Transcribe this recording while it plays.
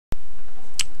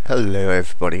Hello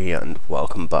everybody and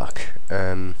welcome back.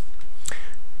 Time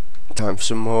for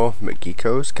some more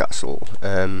Mogekos Castle.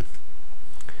 I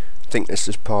think this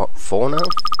is part 4 now.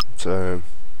 So,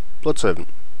 Blood Servant,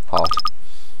 Heart.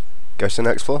 Go to the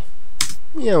next floor?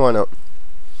 Yeah, why not?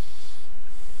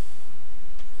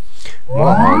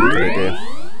 What harm could it do?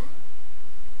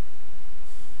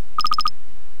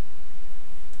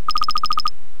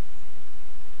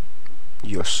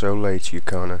 You're so late,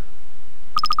 Yukana.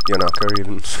 Yanaka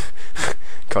even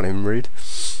can't even read.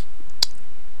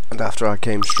 And after I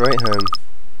came straight home,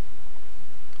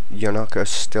 Yanaka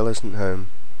still isn't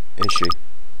home, is she?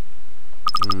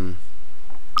 I'm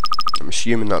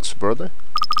assuming that's the brother.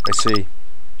 I see.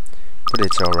 But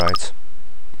it's alright.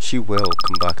 She will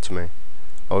come back to me.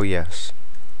 Oh yes,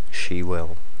 she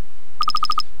will.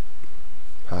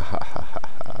 Ha ha ha ha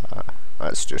ha.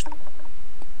 That's just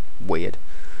weird.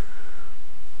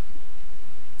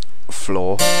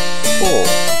 Floor 4.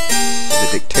 The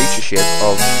dictatorship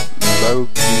of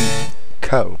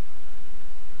Moge-ko.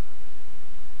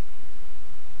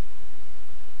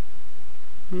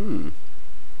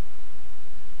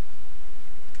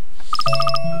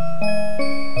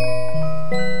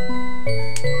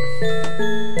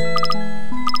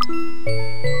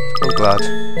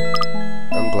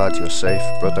 I'm glad you're safe,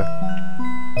 brother.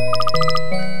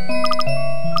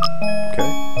 Okay,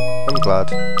 I'm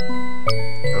glad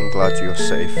you're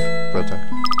safe, brother.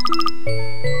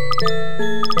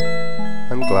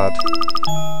 I'm glad.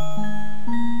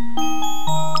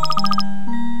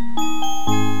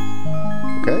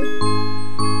 Okay.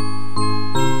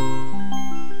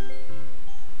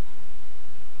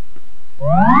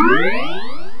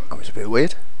 That was a bit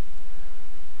weird.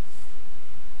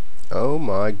 Oh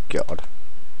my god.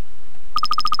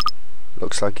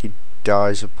 Looks like he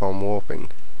dies upon warping.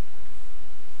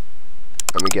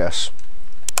 Let me guess.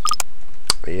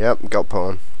 Yep, got put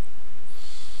on.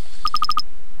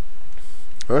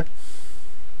 Alright.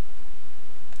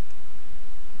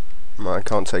 I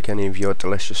can't take any of your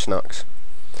delicious snacks.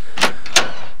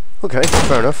 Okay,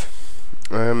 fair enough.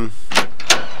 Here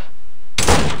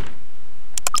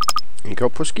you go,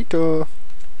 Prosciutto.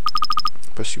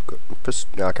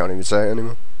 No, I can't even say it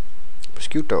anymore.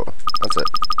 Prosciutto. That's it.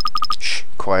 Shh,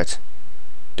 quiet.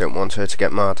 Don't want her to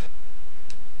get mad.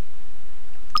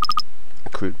 A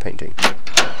crude painting.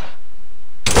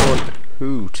 Don't want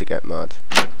who to get mad.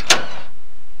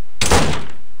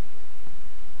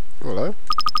 Hello?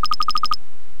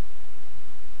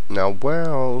 Now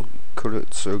where could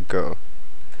it so go?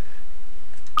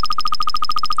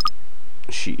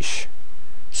 Sheesh.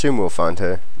 Soon we'll find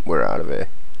her. We're out of here.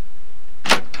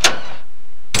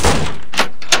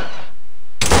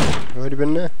 Already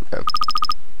been there? No.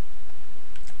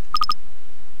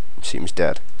 Seems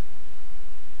dead.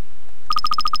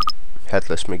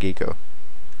 Headless Mogekos.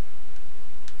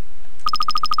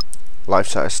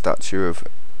 Life-size statue of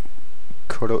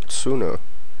Kurotsuno.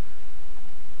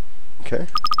 Okay.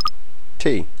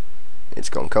 Tea. It's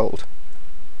gone cold.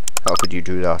 How could you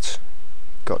do that?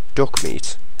 Got duck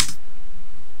meat.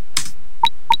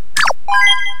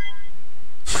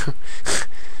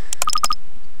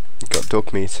 Got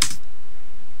duck meat.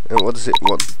 What does it?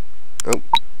 What? Oh.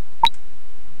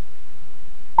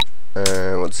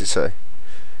 What does it say?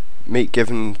 Meat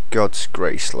given God's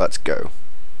grace. Let's go.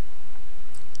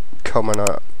 Common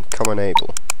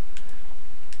able.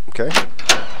 Okay.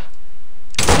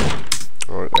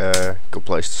 Alright, good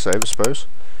place to save, I suppose.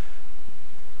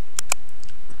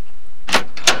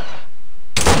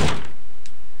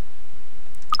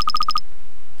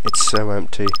 It's so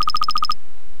empty.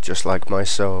 Just like my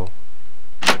soul.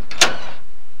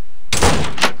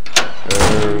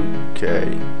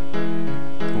 Okay.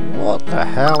 What the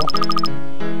hell?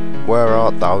 Where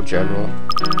art thou, General?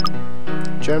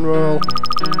 General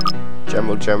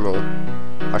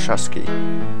Hashaski,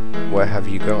 where have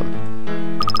you gone?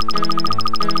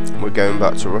 We're going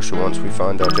back to Russia once we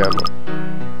find our General.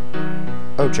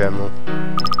 Oh, General.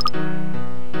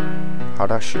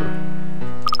 Hadashu.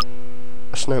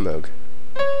 A snow moge.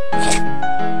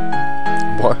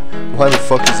 Why the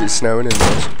fuck is it snowing in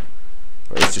this?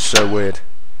 It's just so weird.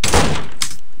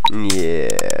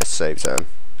 Yeah, save zone.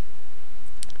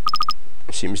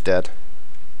 Seems dead.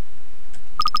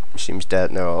 Seems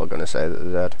dead. No, I'm gonna say that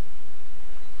they're dead.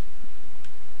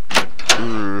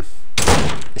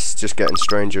 It's just getting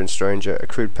stranger and stranger. A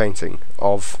crude painting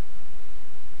of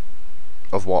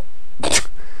what?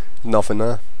 Nothing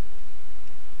there.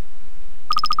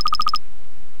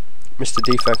 Mr.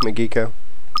 Defect Mogekos.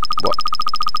 What?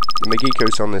 The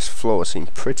Mogekos on this floor seem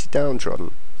pretty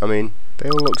downtrodden. I mean, they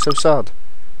all look so sad.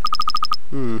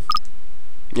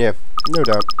 Yeah, no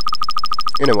doubt.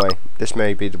 In a way, this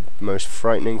may be the most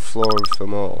frightening flaw of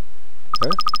them all.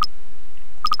 Huh?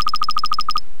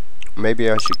 Maybe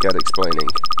I should get explaining,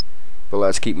 but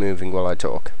let's keep moving while I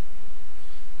talk.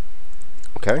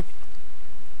 Okay?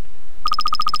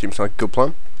 Seems like a good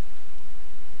plan.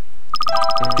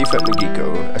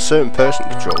 befor-Moge-Ko. A certain person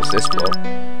controls this floor.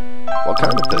 What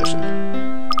kind of person?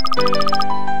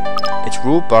 It's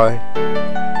ruled by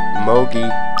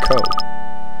Mogekos.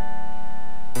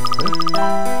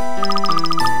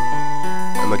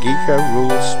 A Mogekko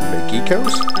rules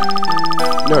Megekos?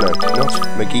 No, not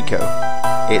Mogekko.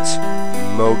 It's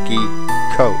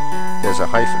Moge-ko. There's a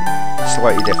hyphen.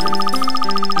 Slightly different.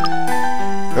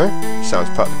 Huh? Sounds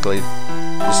practically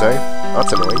the same.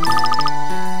 That's annoying.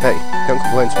 Hey, don't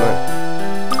complain to me.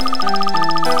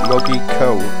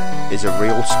 Mogekos is a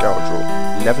real scoundrel.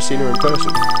 Never seen her in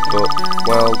person, but,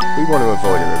 well, we want to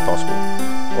avoid her if possible.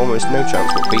 Almost no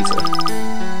chance we'll beat her.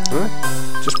 Huh?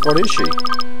 Just what is she?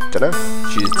 Dunno.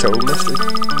 She's a total mystery.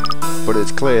 But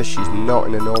it's clear she's not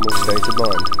in a normal state of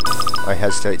mind. I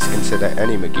hesitate to consider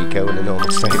any Mogekko in a normal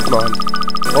state of mind.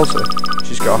 Also,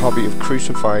 she's got a hobby of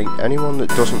crucifying anyone she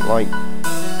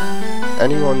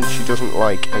doesn't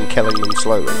like and killing them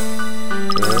slowly.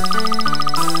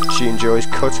 She enjoys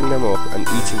cutting them up and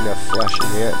eating their flesh in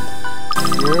the end.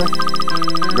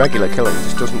 Regular killing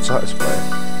just doesn't satisfy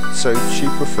her, so she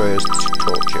prefers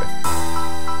torture.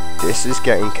 This is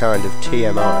getting kind of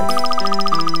TMI.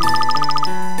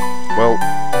 Well,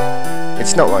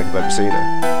 it's not like I've ever seen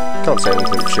her. Can't say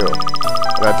anything for sure,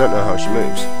 and I don't know how she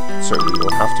moves, so we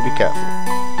will have to be careful.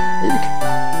 Eek.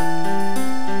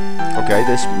 Okay,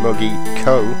 this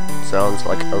Mogekko sounds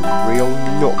like a real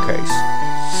nutcase.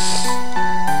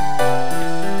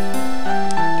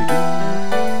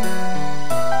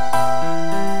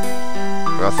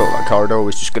 I thought that corridor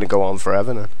was just going to go on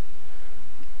forever then.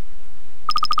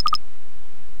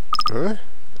 Huh?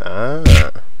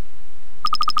 Ah.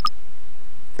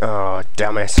 Oh,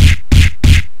 damn it.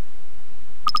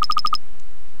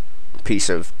 Piece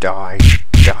of die.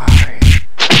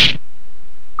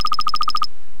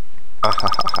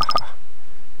 Ahahaha.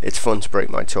 It's fun to break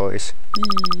my toys.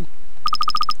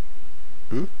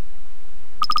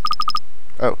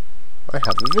 Oh, I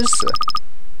have a visitor.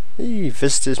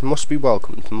 Visitors must be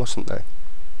welcomed, mustn't they?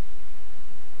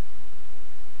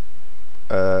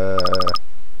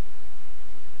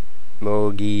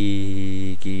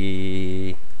 Moge.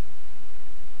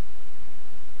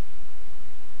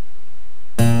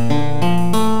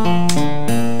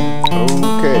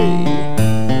 Okay.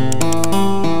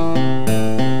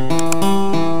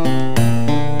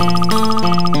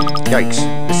 Yikes,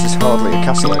 this is hardly a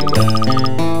castle anymore.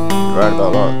 You're right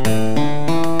about that.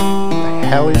 What the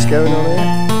hell is going on here?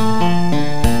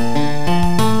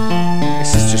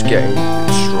 This is just getting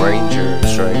stranger and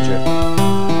stranger.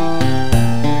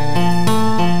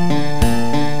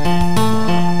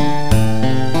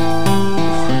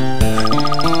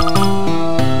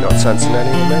 Not sensing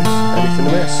anything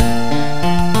amiss.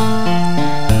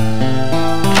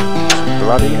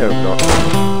 Bloody hope not.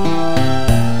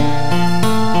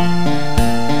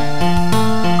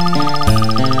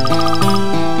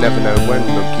 Never know when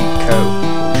Mogekko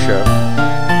will show.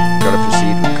 Gotta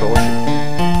proceed with caution.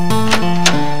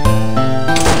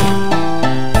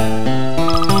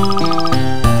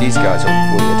 These guys are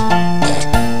weird.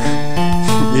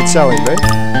 You're telling me?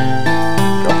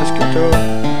 Office control.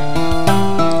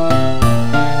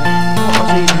 What are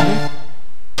they doing?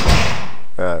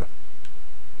 Oh.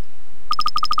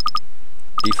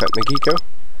 befor-Moge-Ko?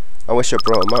 I wish I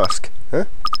brought a mask. Huh?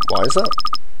 Why is that?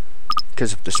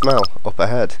 Because of the smell up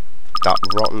ahead. That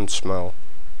rotten smell.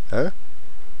 Huh?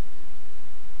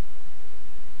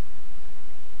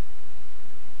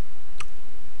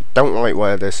 Don't like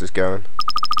where this is going.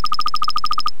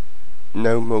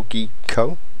 No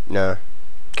Mogekko? No.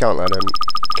 Can't let her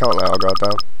guard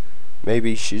down.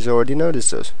 Maybe she's already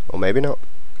noticed us. Or maybe not.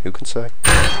 Who can say?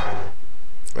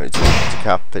 It's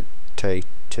decapitated.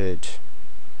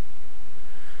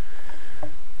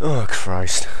 Oh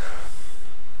Christ.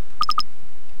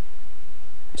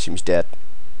 Seems dead.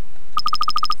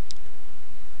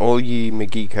 All ye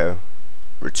Mogekko,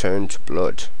 return to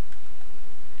blood.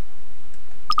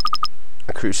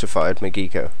 A crucified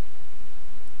Mogekko.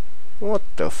 What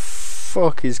the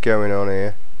fuck is going on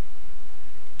here?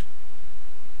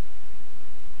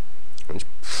 It's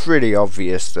pretty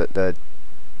obvious that they're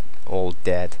all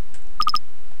dead.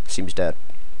 Seems dead.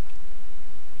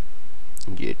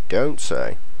 You don't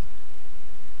say.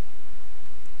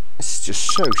 This is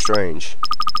just so strange.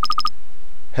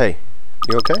 Hey,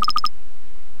 you okay?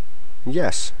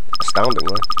 Yes,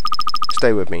 astoundingly.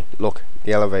 Stay with me. Look,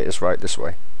 the elevator's right this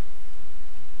way.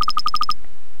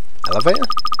 elevator?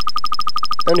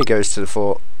 Only goes to the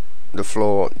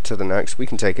floor to the next. We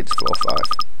can take it to floor 5.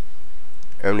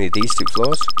 Only these 2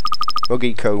 floors?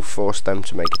 Moge-Ko forced them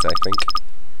to make it, I think.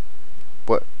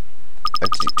 What? A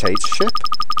dictatorship?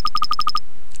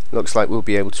 Looks like we'll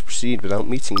be able to proceed without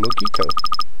meeting Moge-Ko.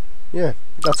 Yeah,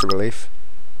 that's a relief.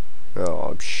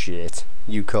 Oh, shit.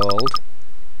 You called?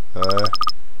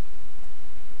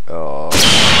 Oh.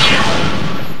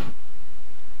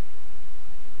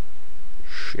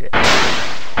 Shit.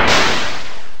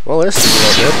 Well, this is a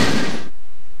little good.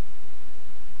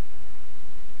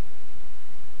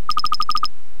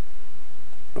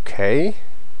 Okay.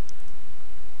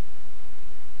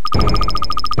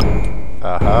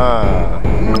 Aha.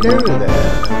 Hello there.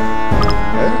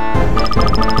 Huh?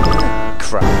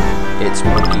 Crap. It's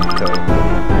Moge-Ko.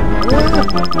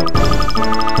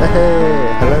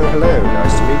 Hey, hello,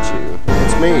 nice to meet you.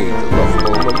 It's me, the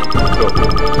lovable Moge-Ko.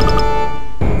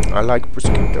 I like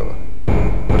prosciutto,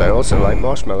 but I also like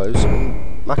marshmallows and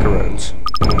macarons.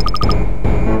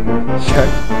 Okay.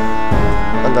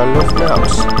 And I love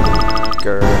naps.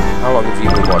 Girl, how long have you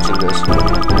been watching this?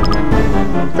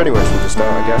 Pretty much from the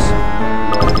start, I guess.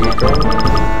 Moge-Ko.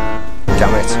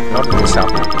 Damn it, how did this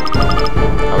happen?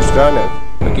 How should I know?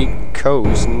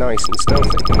 Moge-Ko's nice and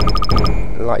stealthy.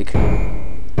 Like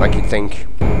you'd think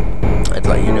I'd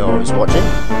let you know I was watching.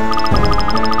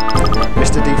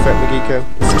 Mr. Defect Moge-Ko,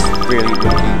 is this really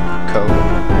Moge-Ko?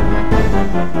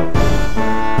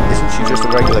 Isn't she just a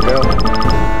regular girl?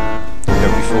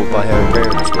 Don't be fooled by her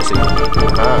appearance, Missy.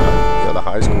 Ah,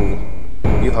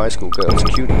 you high school girls are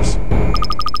cuties.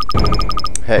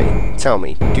 Hey, tell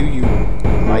me, do you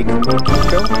like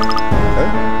Moge-Ko?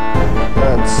 Huh?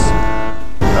 That's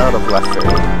out of left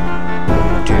field.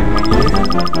 Do you?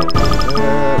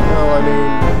 Well, I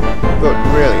mean, but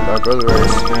really, my brother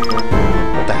is.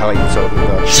 What the hell are you talking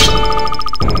about?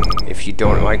 If you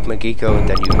don't like Moge-Ko,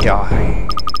 then you die.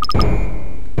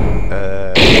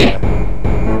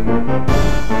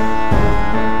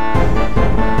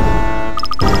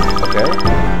 Okay.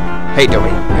 Hey,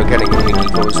 dummy, you're getting in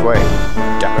Moge-Ko's way.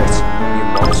 Damn it, you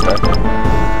monster.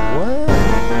 What?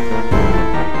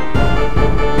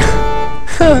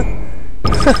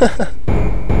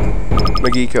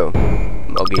 Moge-Ko.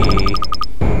 Moge.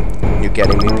 You're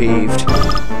getting me peeved.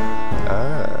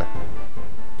 Ah.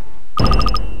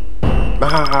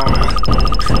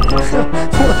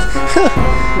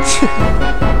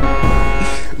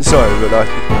 Sorry about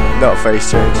that face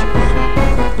change.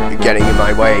 You're getting in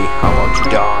my way. How about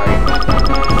you die?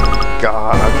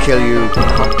 God, I'll kill you.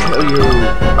 I'll kill you.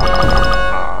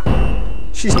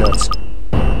 She's nuts.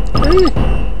 Hey.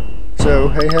 So,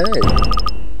 hey.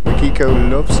 Moge-Ko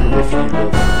loves it if you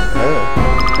love her.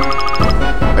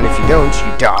 And if you don't,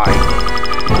 you die.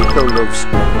 Moge-Ko loves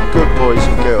good boys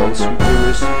and girls who do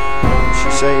as she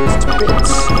says to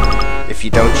bits. If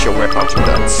you don't, she'll rip out your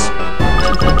guts.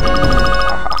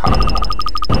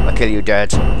 I'll kill you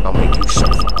dead. I'll make you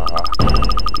suffer.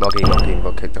 Moge.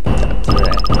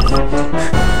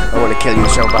 I want to kill you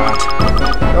so bad.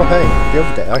 Oh hey, the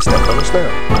other day I stepped on a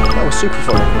snail. That was super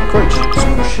fun. Crunch,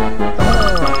 swoosh.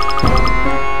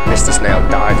 Mr. Snail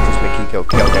died because Moge-Ko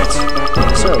killed it.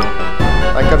 So,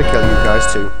 I gotta kill you guys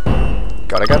too.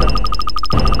 Gotta get it.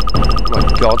 Oh my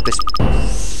god, this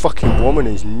fucking woman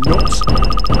is nuts.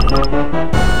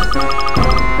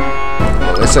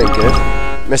 Well, this ain't good.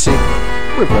 Missy,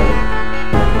 we're running.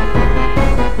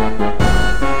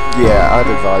 Yeah, I'd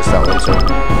advise that one too.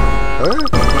 Huh?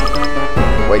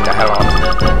 Wait the hell up.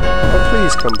 Oh,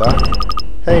 please come back.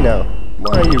 Hey now,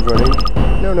 why are you running?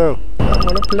 No, I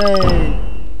wanna play.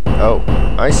 Oh,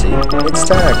 I see. It's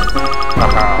tag.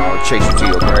 Haha, I'll chase you to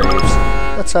your graves.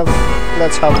 Let's have a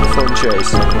fun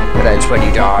chase. It ends when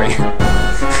you die.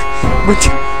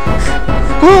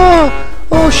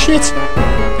 Oh shit!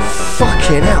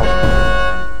 Fucking hell!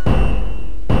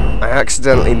 I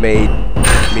accidentally made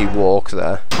me walk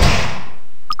there.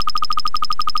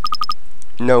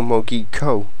 No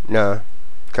Moge-Ko. Nah,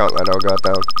 can't let our guard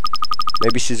down.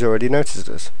 Maybe she's already noticed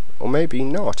us. Or maybe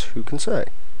not, who can say?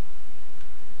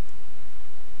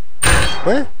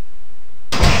 Where?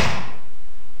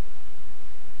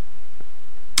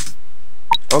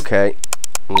 Okay,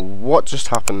 what just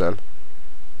happened then?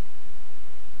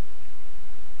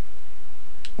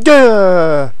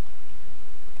 Duh!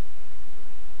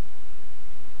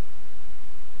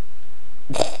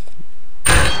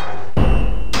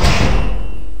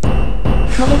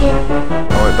 I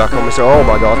went back on myself. Oh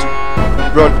my god.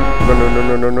 Run.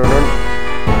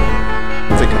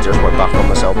 I think I just went back on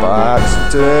myself by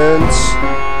accident.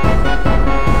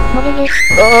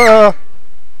 Ah!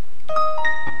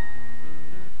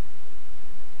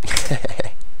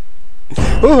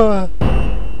 Caught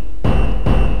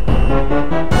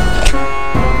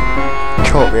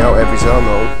me out every time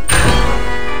though.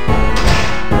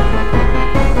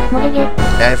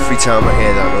 Every time I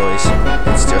hear that noise,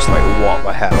 it's just like, what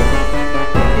the hell?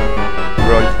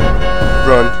 Run.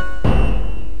 Run.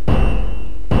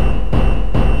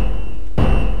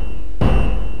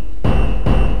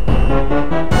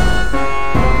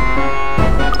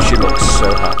 She looks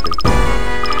so happy.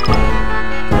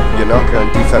 Yanaka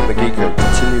and defect Mogekos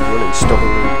continued running,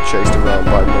 stubbornly chased around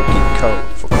by Moge-Ko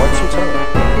for quite some time.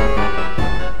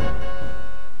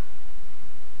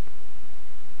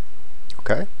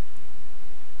 Okay.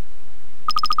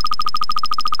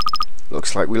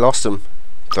 Looks like we lost him.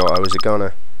 Thought I was a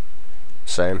goner.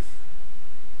 Same.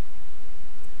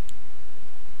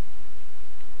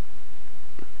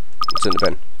 What's in the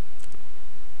bin?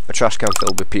 A trash can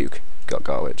filled with puke. Got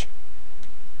garbage.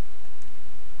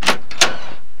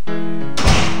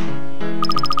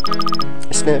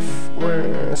 Sniff,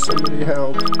 where? Somebody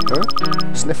help. Huh?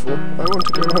 Sniffle, I want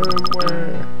to go home,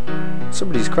 where?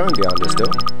 Somebody's crying behind this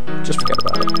door. Just forget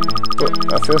about it.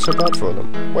 But I feel so bad for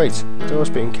them. Wait, the door's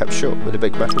being kept shut with a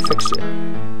big metal fixture.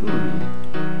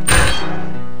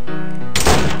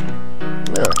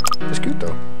 Yeah, that's good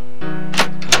though.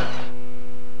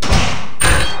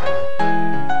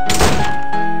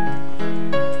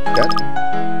 Dead?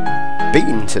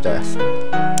 Beaten to death.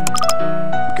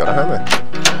 Got a hammer.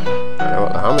 I know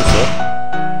what the hammer's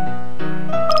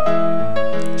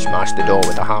for. Smash the door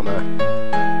with a hammer.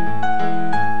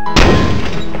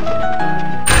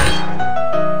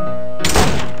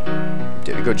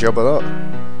 Did a good job of that.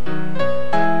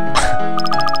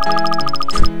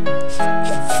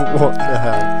 What the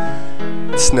hell?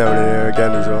 It's snowing in here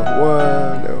again as well.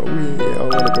 Whoa, no, I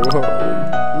want to go home.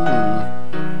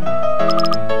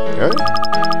 Huh?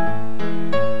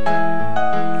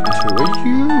 And who are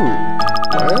you?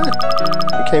 What?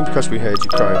 We came because we heard you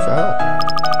crying for help.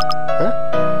 Huh?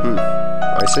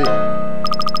 I see.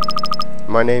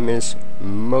 My name is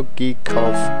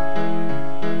Mogekos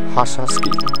Castle.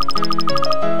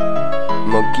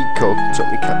 Moge-Ko took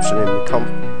me capturing and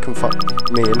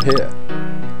confront me in here.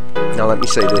 Now let me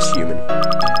say this, human.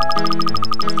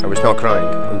 I was not crying.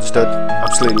 Understood?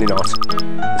 Absolutely not.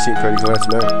 It seemed pretty clear to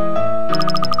me.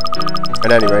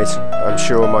 At any rate, I'm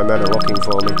sure my men are looking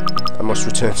for me. I must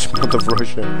return to Mother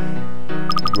Russia.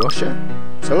 Russia?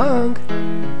 So long.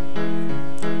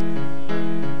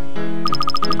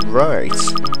 Right.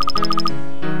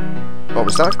 What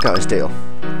was that guy's deal?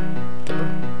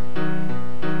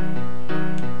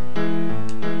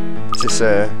 Is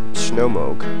this Snow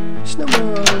Moge? Snow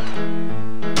Moge!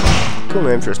 Cool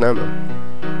name for a snowman.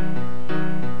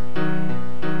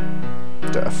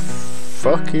 The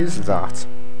fuck is that? It's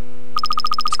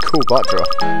a cool backdrop.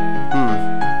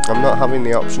 I'm not having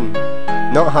the option.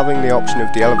 Not having the option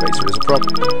of the elevator is a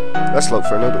problem. Let's look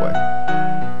for another way.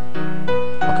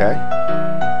 Okay.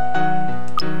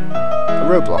 A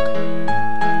roadblock.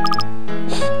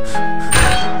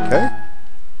 Okay.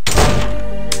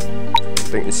 I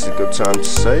think this is a good time to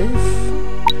save.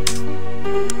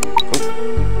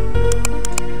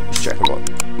 Just checking what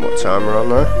time we're on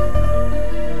now.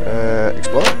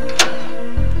 Explore.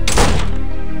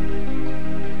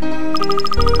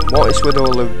 What is with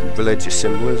all the religious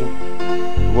symbolism?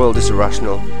 The world is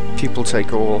irrational. People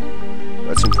take all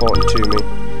that's important to me.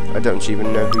 I don't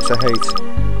even know who to hate.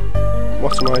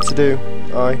 What am I to do?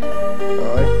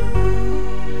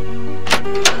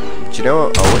 Do you know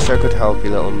what? I wish I could help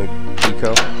you, little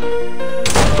Mogekos.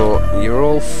 But you're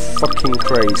all fucking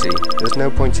crazy. There's no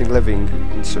point in living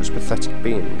in such pathetic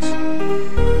beings.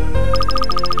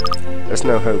 There's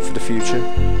no hope for the future.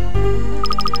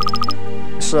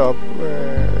 So,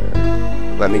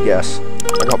 let me guess.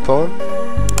 I got porn?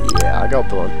 Yeah, I got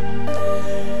porn.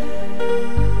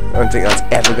 I don't think that's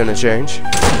ever gonna change.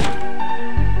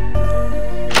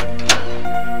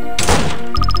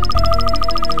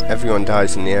 Everyone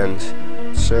dies in the end,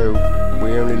 so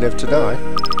we only live to die.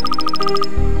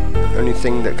 Only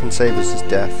thing that can save us is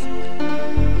death.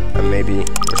 And maybe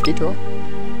mosquito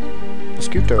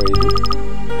even.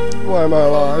 Why am I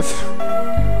alive?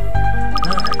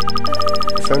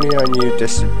 If only I knew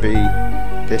this would be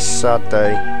this sad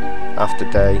day after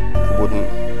day, I wouldn't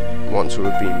want to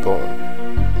have been born.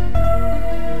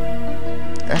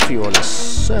 Everyone is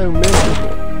so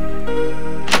miserable.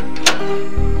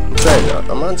 I'm saying that,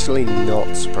 I'm actually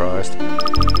not surprised.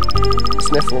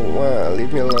 Sniffle, wow,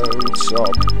 leave me alone,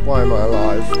 sob, why am I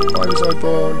alive? Why was I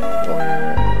born?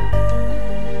 Why?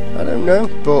 I don't know,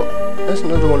 but that's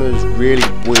another one of those really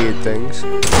weird things.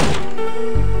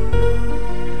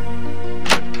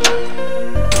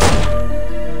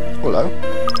 Hello?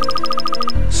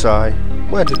 sigh.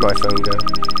 Where did my phone go?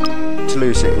 To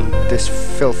lose it in this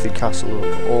filthy castle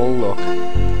of all luck.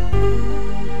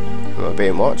 Am I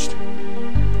being watched?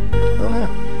 Oh no.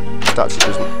 That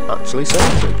doesn't actually say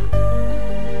anything.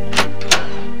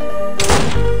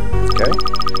 Okay.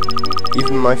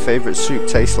 Even my favourite soup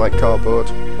tastes like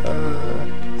cardboard.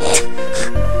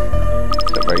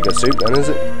 Not very good soup then, is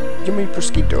it? Yummy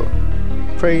prosciutto.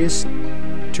 Praise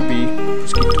to be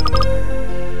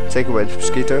prosciutto. Take away the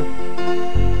prosciutto.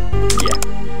 Yeah.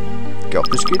 Got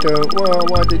prosciutto. Well,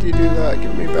 why did you do that?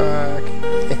 Give me back.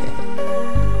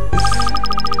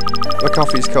 The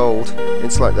coffee's cold.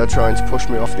 It's like they're trying to push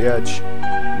me off the edge.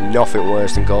 Nothing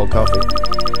worse than cold coffee.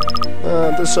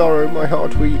 The sorrow, my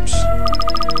heart weeps.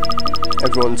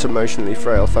 Everyone's emotionally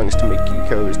frail thanks to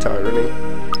Megeko's tyranny.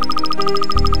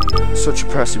 Such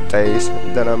oppressive days,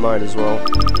 then I might as well.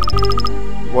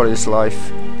 What is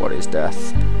life? What is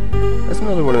death? There's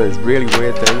another one of those really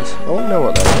weird things. I want to know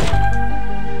what that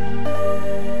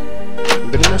is.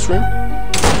 Been in this room?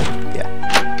 Yeah.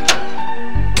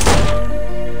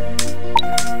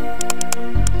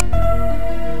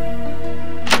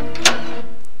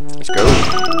 Let's go.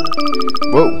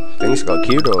 Whoa, things got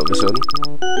cute all of a sudden.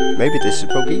 Maybe this is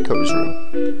Mogeko's room.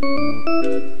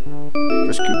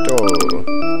 Prosciutto.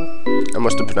 I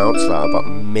must have pronounced that about a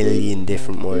million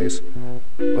different ways.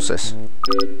 What's this? A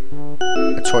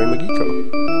toy Mogeko.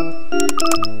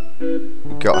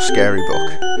 Got a scary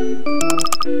book.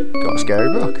 Got a scary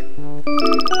book.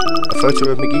 A photo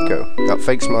of Mogeko. That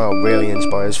fake smile really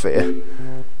inspires fear.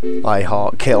 I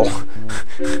heart kill.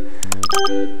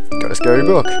 Got a scary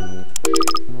book.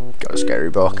 Got a scary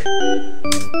book.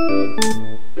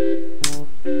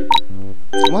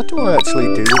 What do I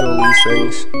actually do with all these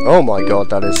things? Oh my god,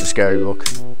 that is a scary book.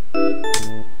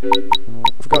 Have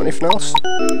I got anything else? No.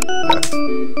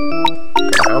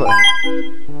 Got a hammer.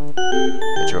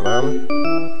 Picture of a hammer.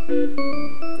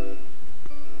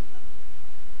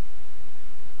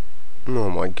 Oh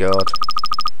my god.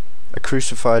 A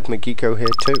crucified Mogeko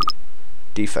here too.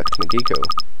 Defect Mogeko.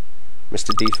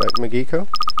 Mr. Defect Mogeko?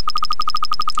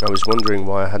 I was wondering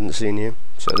why I hadn't seen you,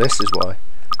 so this is why.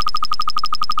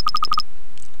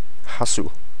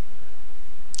 Hasu.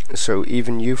 So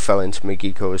even you fell into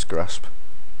Megeko's grasp.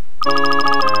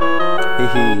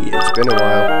 Hehe, it's been a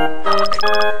while.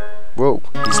 Whoa,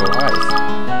 he's alive.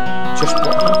 Just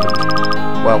what happened?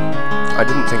 Well, I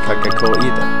didn't think I'd get caught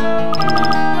either.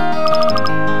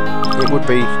 It would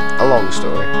be a long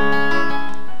story.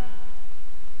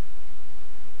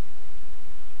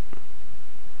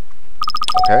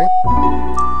 Okay.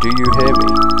 Do you hear me?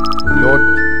 Lord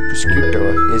Prosciutto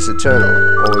is eternal,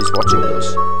 always watching us.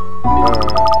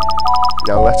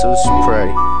 Now let us pray.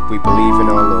 We believe in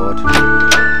our Lord.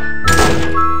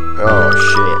 Oh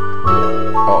shit.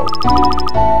 Oh.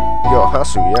 You're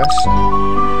Hasu, yes?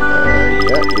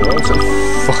 Yeah, you're also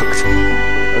fucked.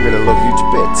 I'm gonna love you to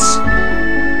bits.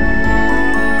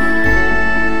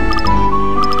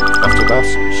 After that,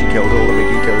 she killed all the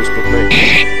Mogekos but me.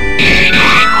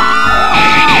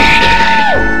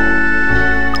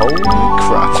 Holy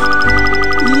crap.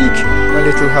 Eek, my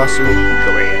little Hasu.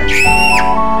 Go here.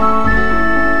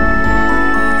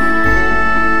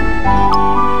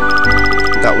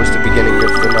 That was the beginning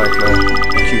of the nightmare.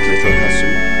 Cute little Hasu.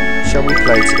 Shall we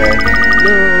play today?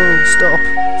 No, stop.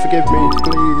 Forgive me,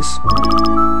 please.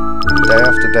 Day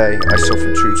after day, I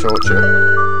suffered true torture.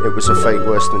 It was a fate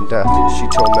worse than death. She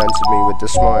tormented me with the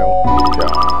smile.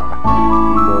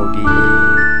 Mogi.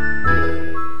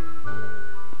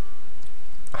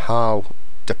 How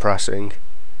depressing.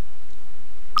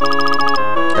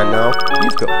 And now,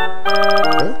 you've got...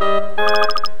 Huh?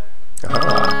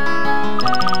 Aha.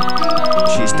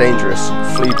 She's dangerous.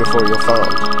 Flee before you're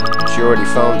found. She already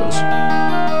found us.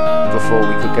 Before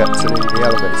we could get to the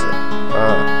elevator.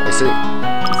 Ah, I see.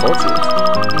 Unfortunate.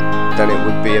 Then it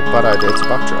would be a bad idea to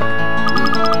backtrack.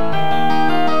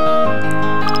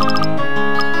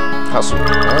 Hasu.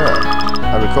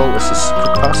 Ah, I recall this is a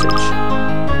secret passage.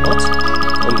 What?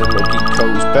 Under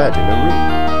Mogeko's bed in a room.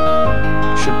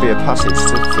 Should be a passage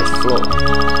to the 5th floor. I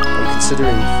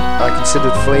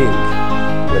considered fleeing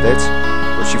with it,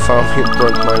 but she found me and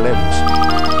broke my limbs.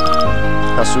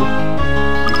 Hasu,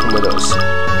 you come with us.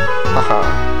 Haha,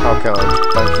 how kind,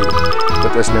 thank you,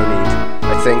 but there's no need.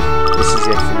 I think this is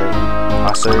it for me.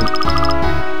 Hasu,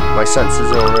 my senses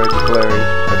are already blurring,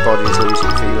 my body's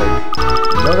losing feeling.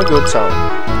 Not a good time.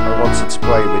 I wanted to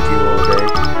play with you all day.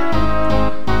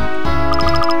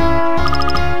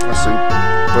 Hasu,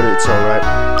 but it's alright.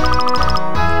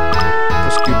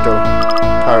 Prosciutto,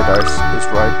 paradise is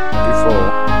right before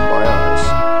my eyes.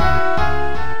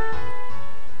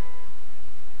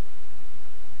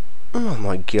 Oh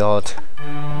my god.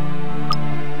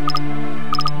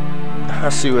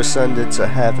 Hasu ascended to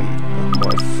heaven. Oh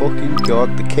my fucking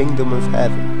god, the kingdom of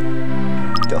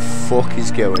heaven. The fuck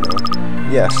is going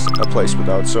on? Yes, a place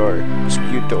without sorrow.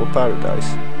 Mosquito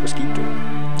paradise. Mosquito.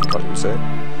 Can't even say it.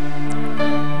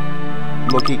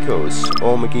 Mogekos,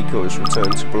 all Mogekos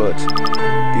return to blood.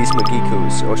 These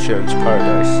Mogekos are shown to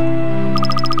paradise.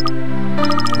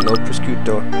 Lord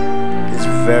Prosciutto is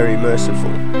very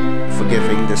merciful,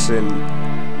 forgiving the sin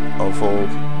of all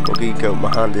Mogekko. My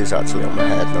hand is actually on my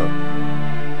head now.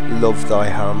 Love thy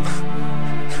ham.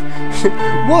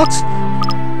 What?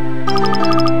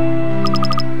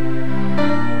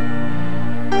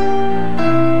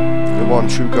 The one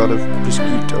true God of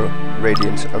Prosciutto,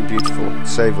 radiant and beautiful,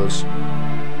 save us,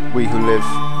 we who live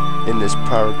in this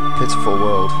pitiful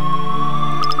world.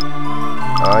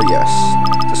 Ah yes,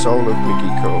 the soul of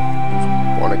Megekko is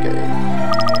born again.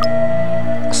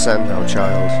 Ascend now,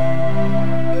 child.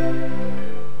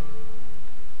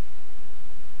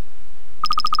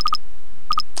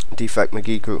 Defect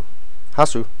Mogekko.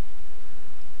 Hasu.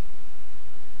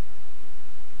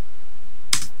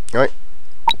 Right,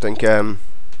 I think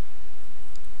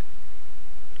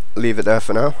leave it there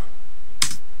for now.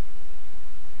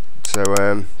 So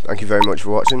thank you very much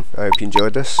for watching. I hope you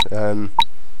enjoyed this.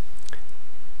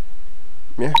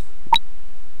 Yeah,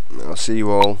 I'll see you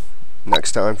all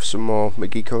next time for some more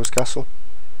Mogekos Castle.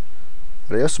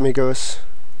 Adios amigos.